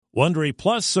Wondery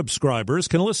Plus subscribers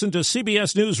can listen to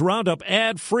CBS News Roundup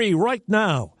ad-free right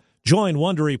now. Join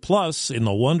Wondery Plus in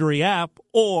the Wondery app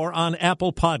or on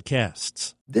Apple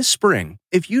Podcasts. This spring,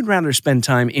 if you'd rather spend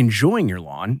time enjoying your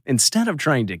lawn instead of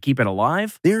trying to keep it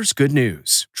alive, there's good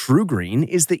news. True Green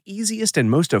is the easiest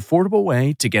and most affordable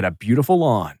way to get a beautiful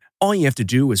lawn. All you have to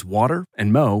do is water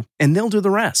and mow, and they'll do the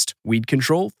rest. Weed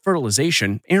control,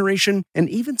 fertilization, aeration, and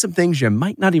even some things you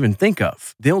might not even think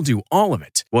of. They'll do all of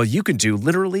it, while you can do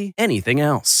literally anything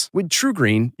else. With True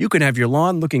Green, you can have your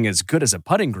lawn looking as good as a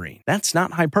putting green. That's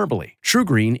not hyperbole. True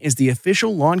Green is the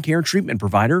official lawn care treatment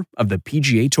provider of the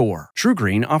PGA Tour. True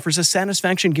Green offers a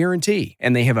satisfaction guarantee,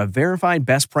 and they have a verified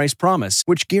best price promise,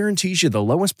 which guarantees you the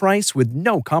lowest price with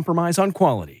no compromise on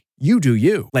quality. You do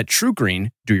you. Let True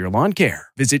Green do your lawn care.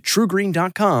 Visit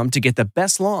TrueGreen.com to get the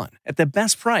best lawn at the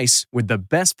best price with the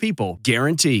best people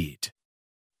guaranteed.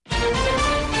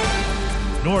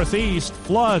 Northeast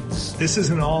floods. This is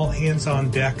an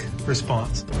all-hands-on-deck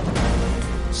response.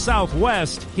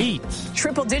 Southwest heat.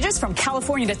 Triple digits from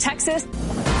California to Texas.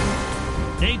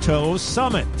 NATO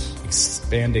summit.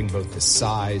 Expanding both the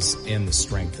size and the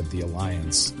strength of the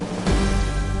alliance.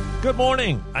 Good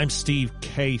morning. I'm Steve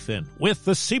Kathan with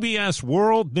the CBS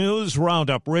World News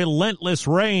Roundup. Relentless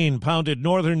rain pounded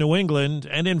northern New England,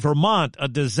 and in Vermont, a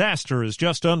disaster is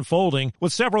just unfolding,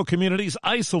 with several communities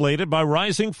isolated by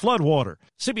rising floodwater.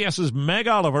 CBS's Meg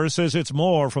Oliver says it's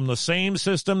more from the same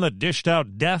system that dished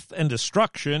out death and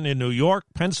destruction in New York,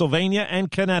 Pennsylvania, and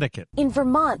Connecticut. In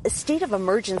Vermont, a state of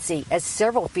emergency as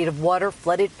several feet of water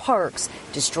flooded parks,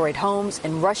 destroyed homes,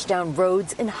 and rushed down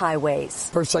roads and highways.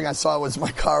 First thing I saw was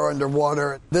my car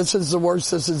underwater. This is the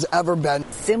worst this has ever been.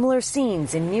 Similar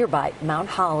scenes in nearby Mount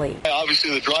Holly.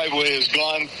 Obviously, the driveway is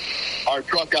gone. Our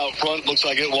truck out front looks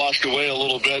like it washed away a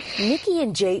little bit. Nikki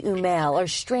and Jay Umal are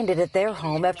stranded at their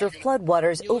home after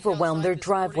floodwaters overwhelmed their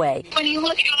driveway. When you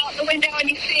look out the window and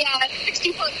you see a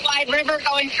 60-foot wide river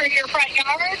going through your front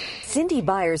yard. Cindy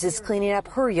Byers is cleaning up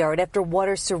her yard after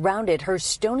water surrounded her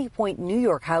Stony Point, New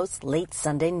York house late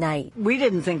Sunday night. We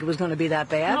didn't think it was going to be that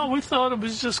bad. No, we thought it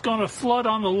was just going to flood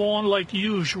on the lawn like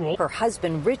usual. Her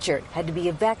husband, Richard, had to be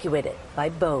evacuated by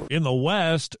boat. In the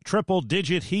West,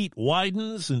 triple-digit heat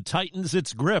widens and tightens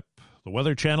its grip. The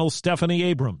Weather Channel's Stephanie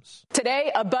Abrams.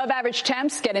 Today, above-average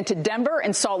temps get into Denver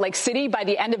and Salt Lake City by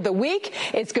the end of the week.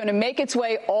 It's going to make its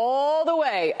way all the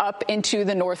way up into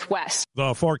the Northwest.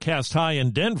 The forecast high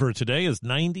in Denver today is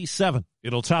 97.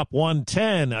 It'll top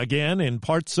 110 again in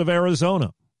parts of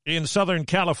Arizona. In Southern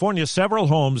California, several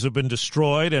homes have been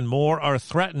destroyed and more are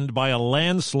threatened by a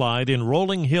landslide in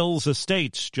Rolling Hills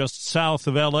Estates just south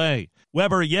of L.A.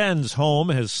 Weber Yen's home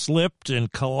has slipped and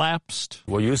collapsed.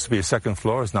 What used to be a second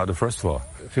floor is now the first floor.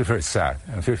 I feel very sad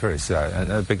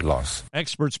and a big loss.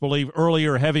 Experts believe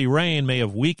earlier heavy rain may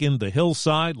have weakened the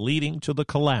hillside, leading to the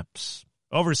collapse.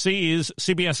 Overseas,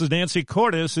 CBS's Nancy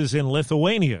Cordes is in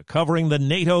Lithuania covering the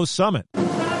NATO summit.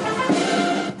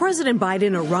 President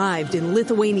Biden arrived in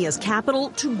Lithuania's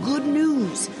capital to good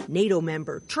news. NATO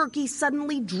member Turkey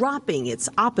suddenly dropping its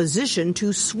opposition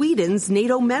to Sweden's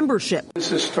NATO membership. This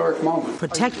is a historic moment.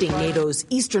 Protecting NATO's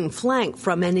eastern flank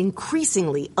from an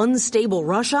increasingly unstable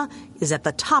Russia is at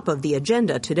the top of the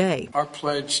agenda today. Our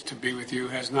pledge to be with you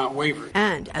has not wavered.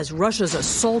 And as Russia's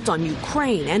assault on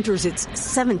Ukraine enters its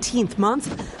 17th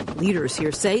month, leaders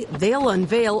here say they'll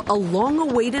unveil a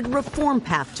long-awaited reform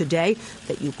path today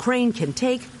that Ukraine can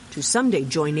take to someday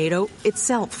join NATO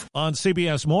itself. On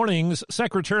CBS Mornings,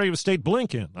 Secretary of State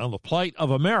Blinken on the plight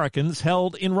of Americans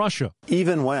held in Russia.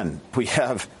 Even when we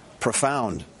have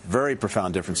very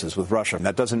profound differences with Russia,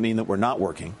 that doesn't mean that we're not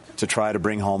working to try to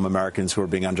bring home Americans who are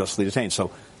being unjustly detained.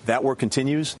 So that work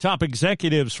continues. Top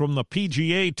executives from the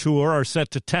PGA Tour are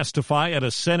set to testify at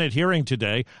a Senate hearing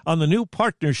today on the new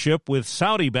partnership with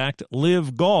Saudi-backed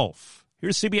Live Golf.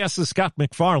 Here's CBS's Scott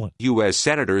McFarland. U.S.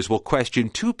 senators will question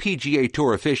two PGA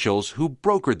Tour officials who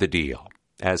brokered the deal.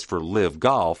 As for Live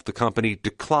Golf, the company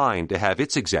declined to have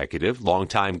its executive,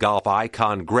 longtime golf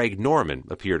icon Greg Norman,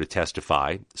 appear to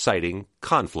testify, citing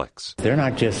conflicts. They're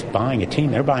not just buying a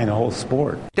team, they're buying the whole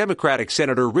sport. Democratic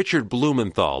Senator Richard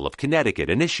Blumenthal of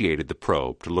Connecticut initiated the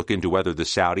probe to look into whether the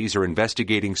Saudis are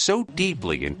investigating so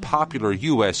deeply in popular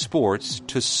U.S. sports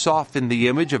to soften the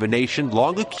image of a nation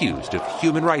long accused of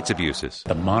human rights abuses.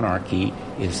 The monarchy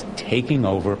is taking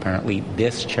over, apparently,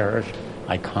 this cherished,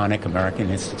 iconic American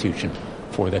institution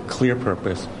for the clear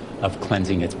purpose of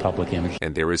cleansing its public image.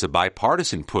 And there is a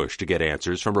bipartisan push to get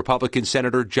answers from Republican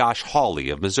Senator Josh Hawley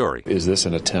of Missouri. Is this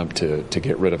an attempt to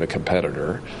get rid of a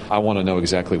competitor? I want to know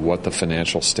exactly what the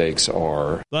financial stakes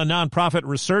are. The nonprofit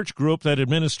research group that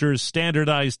administers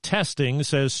standardized testing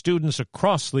says students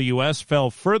across the U.S.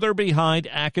 fell further behind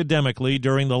academically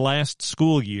during the last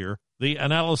school year. The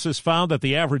analysis found that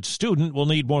the average student will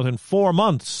need more than 4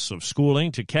 months of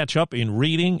schooling to catch up in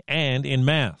reading and in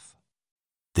math.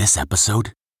 This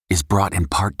episode is brought in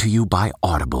part to you by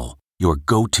Audible, your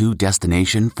go-to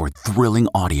destination for thrilling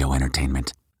audio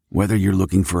entertainment. Whether you're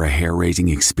looking for a hair-raising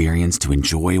experience to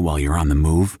enjoy while you're on the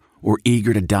move or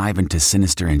eager to dive into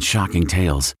sinister and shocking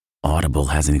tales, Audible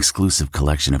has an exclusive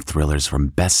collection of thrillers from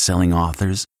best-selling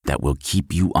authors that will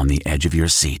keep you on the edge of your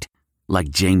seat. Like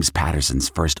James Patterson's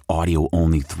first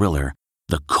audio-only thriller,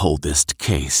 The Coldest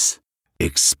Case.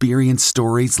 Experience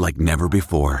stories like never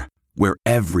before, where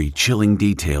every chilling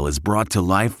detail is brought to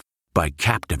life by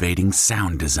captivating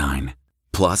sound design.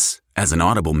 Plus, as an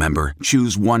Audible member,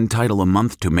 choose one title a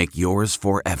month to make yours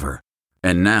forever.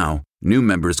 And now, new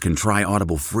members can try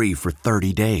Audible free for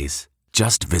 30 days.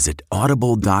 Just visit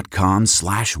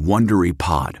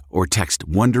audible.com/WonderyPod or text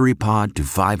WonderyPod to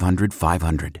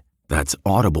 500-500. That's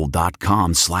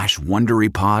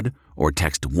audible.com/WonderyPod or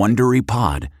text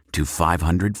WonderyPod to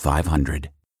 500-500.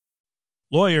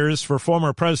 Lawyers for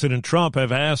former President Trump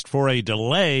have asked for a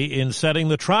delay in setting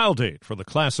the trial date for the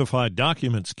classified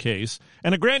documents case,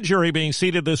 and a grand jury being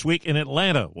seated this week in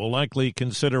Atlanta will likely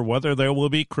consider whether there will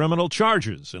be criminal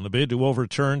charges in the bid to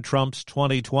overturn Trump's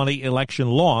 2020 election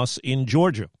loss in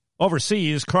Georgia.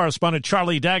 Overseas, correspondent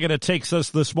Charlie D'Agata takes us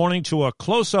this morning to a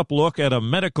close-up look at a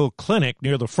medical clinic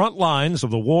near the front lines of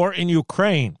the war in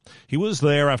Ukraine. He was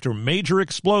there after major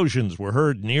explosions were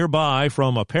heard nearby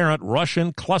from apparent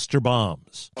Russian cluster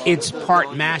bombs. It's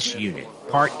part MASH unit,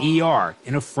 part ER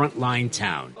in a frontline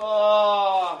town.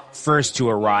 First to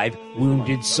arrive,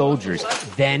 wounded soldiers,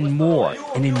 then more,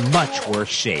 and in much worse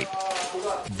shape.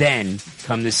 Then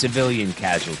come the civilian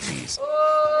casualties.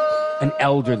 An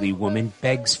elderly woman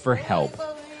begs for help,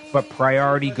 but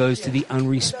priority goes to the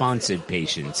unresponsive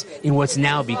patients in what's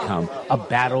now become a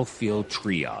battlefield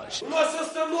triage.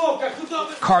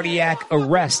 Cardiac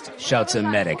arrest, shouts a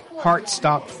medic. Heart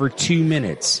stopped for 2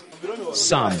 minutes.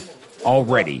 Some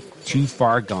already too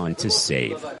far gone to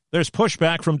save. There's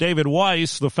pushback from David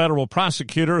Weiss, the federal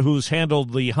prosecutor who's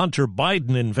handled the Hunter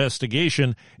Biden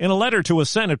investigation. In a letter to a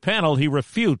Senate panel, he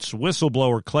refutes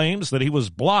whistleblower claims that he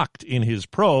was blocked in his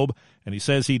probe, and he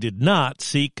says he did not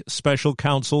seek special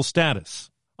counsel status.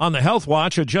 On the Health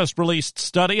Watch, a just-released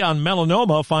study on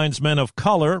melanoma finds men of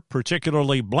color,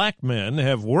 particularly black men,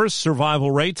 have worse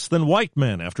survival rates than white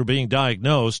men after being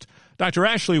diagnosed. Dr.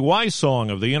 Ashley Wysong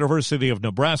of the University of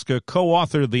Nebraska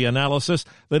co-authored the analysis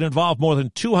that involved more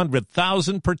than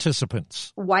 200,000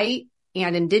 participants. White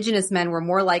and indigenous men were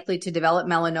more likely to develop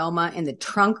melanoma in the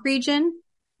trunk region,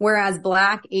 whereas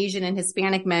Black, Asian, and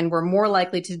Hispanic men were more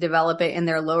likely to develop it in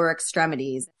their lower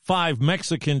extremities. 5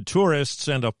 Mexican tourists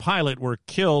and a pilot were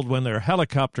killed when their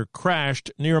helicopter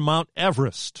crashed near Mount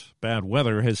Everest. Bad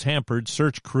weather has hampered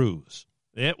search crews.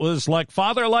 It was like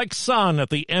father, like son at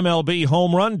the MLB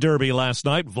Home Run Derby last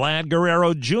night. Vlad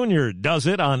Guerrero Jr. does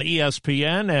it on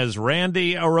ESPN as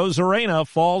Randy Arozarena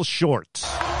falls short.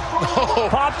 Oh.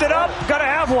 Popped it up. Got to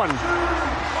have one.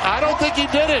 I don't think he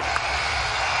did it.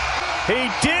 He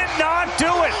did not do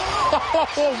it.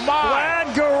 Oh, my.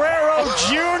 Vlad Guerrero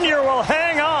Jr. will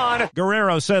hang on.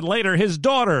 Guerrero said later his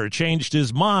daughter changed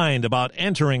his mind about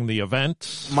entering the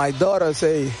event. My daughter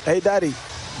say, "Hey, Daddy,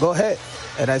 go ahead."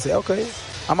 And I say, "Okay,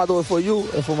 I'm going to do it for you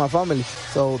and for my family."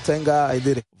 So thank God I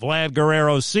did it. Vlad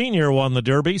Guerrero Sr. won the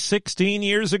Derby 16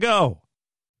 years ago.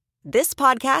 This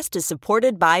podcast is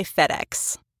supported by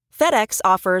FedEx. FedEx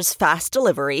offers fast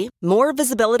delivery, more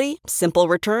visibility, simple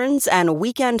returns, and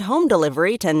weekend home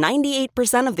delivery to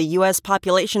 98% of the U.S.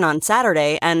 population on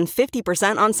Saturday and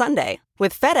 50% on Sunday.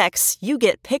 With FedEx, you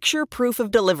get picture proof of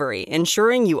delivery,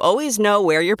 ensuring you always know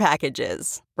where your package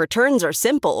is. Returns are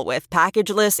simple with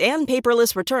packageless and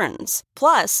paperless returns.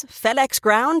 Plus, FedEx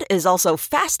Ground is also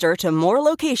faster to more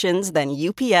locations than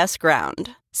UPS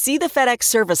Ground. See the FedEx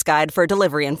service guide for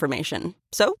delivery information.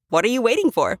 So, what are you waiting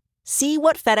for? See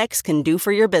what FedEx can do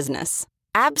for your business.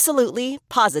 Absolutely,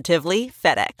 positively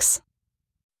FedEx.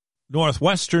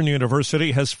 Northwestern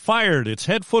University has fired its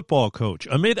head football coach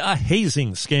amid a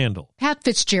hazing scandal. Pat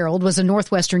Fitzgerald was a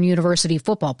Northwestern University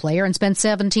football player and spent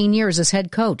 17 years as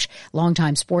head coach.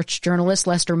 Longtime sports journalist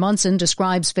Lester Munson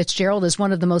describes Fitzgerald as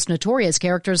one of the most notorious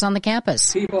characters on the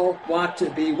campus. People want to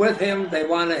be with him. They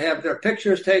want to have their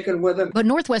pictures taken with him. But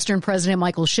Northwestern President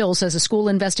Michael Schill says a school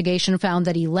investigation found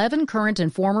that 11 current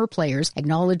and former players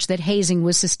acknowledged that hazing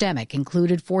was systemic,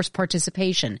 included forced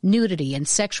participation, nudity, and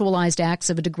sexualized acts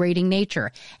of a degrading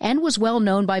nature, and was well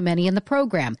known by many in the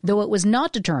program, though it was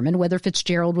not determined whether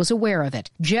Fitzgerald was aware of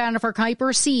it. Jennifer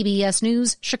Kuiper, CBS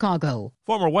News, Chicago.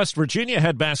 Former West Virginia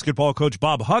head basketball coach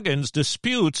Bob Huggins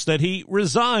disputes that he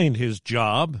resigned his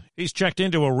job. He's checked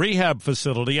into a rehab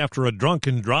facility after a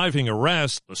drunken driving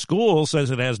arrest. The school says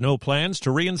it has no plans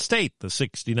to reinstate the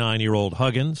 69-year-old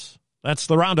Huggins. That's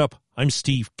the Roundup. I'm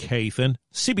Steve Kathan,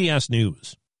 CBS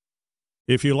News.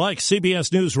 If you like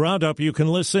CBS News Roundup, you can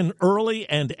listen early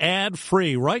and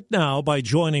ad-free right now by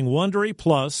joining Wondery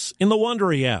Plus in the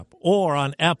Wondery app or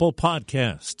on Apple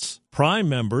Podcasts. Prime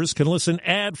members can listen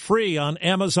ad-free on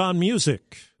Amazon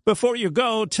Music. Before you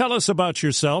go, tell us about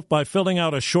yourself by filling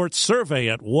out a short survey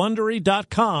at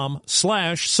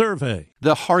Wondery.com/survey.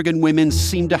 The Hargan women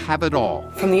seem to have it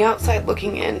all. From the outside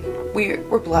looking in, we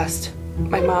were blessed.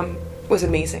 My mom was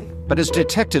amazing. But as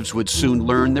detectives would soon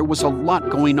learn, there was a lot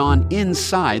going on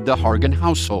inside the Hargan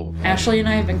household. Ashley and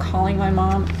I have been calling my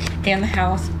mom and the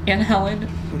house and Helen.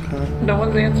 Okay. No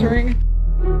one's answering.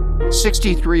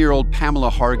 63-year-old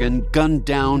Pamela Hargan gunned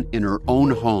down in her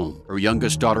own home. Her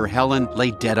youngest daughter, Helen,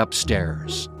 lay dead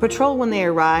upstairs. Patrol, when they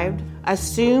arrived,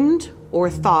 assumed or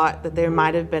thought that there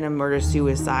might have been a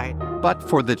murder-suicide. But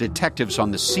for the detectives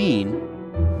on the scene,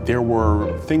 there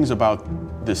were things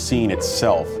about the scene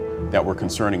itself that were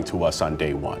concerning to us on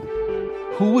day one.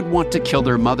 Who would want to kill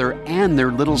their mother and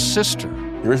their little sister?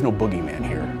 There is no boogeyman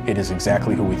here. It is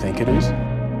exactly who we think it is.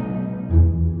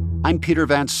 I'm Peter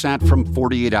Van Sant from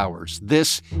 48 Hours.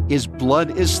 This is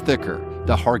Blood is Thicker,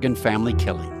 the Hargan Family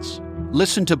Killings.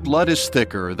 Listen to Blood is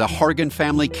Thicker, the Hargan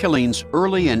Family Killings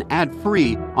early and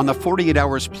ad-free on the 48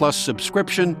 Hours Plus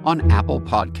subscription on Apple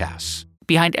Podcasts.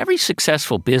 Behind every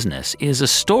successful business is a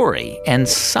story, and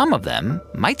some of them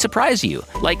might surprise you,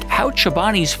 like how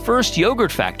Chobani's first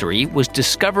yogurt factory was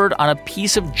discovered on a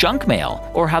piece of junk mail,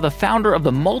 or how the founder of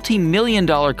the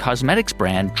multi-million-dollar cosmetics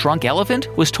brand Drunk Elephant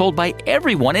was told by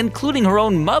everyone, including her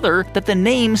own mother, that the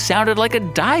name sounded like a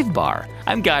dive bar.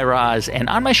 I'm Guy Raz, and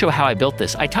on my show How I Built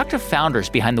This, I talk to founders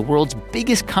behind the world's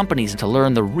biggest companies to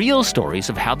learn the real stories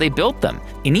of how they built them.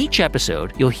 In each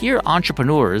episode, you'll hear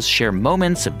entrepreneurs share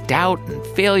moments of doubt and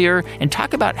failure and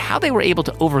talk about how they were able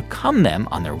to overcome them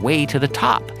on their way to the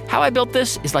top. How I Built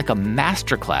This is like a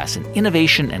masterclass in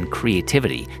innovation and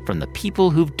creativity from the people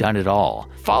who've done it all.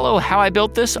 Follow How I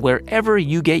Built This wherever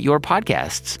you get your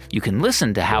podcasts. You can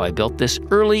listen to How I Built This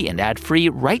early and ad-free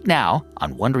right now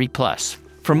on Wondery Plus.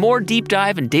 For more deep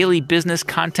dive and daily business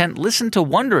content, listen to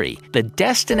Wondery, the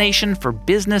destination for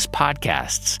business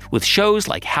podcasts. With shows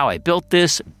like How I Built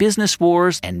This, Business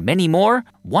Wars, and many more,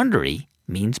 Wondery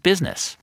means business.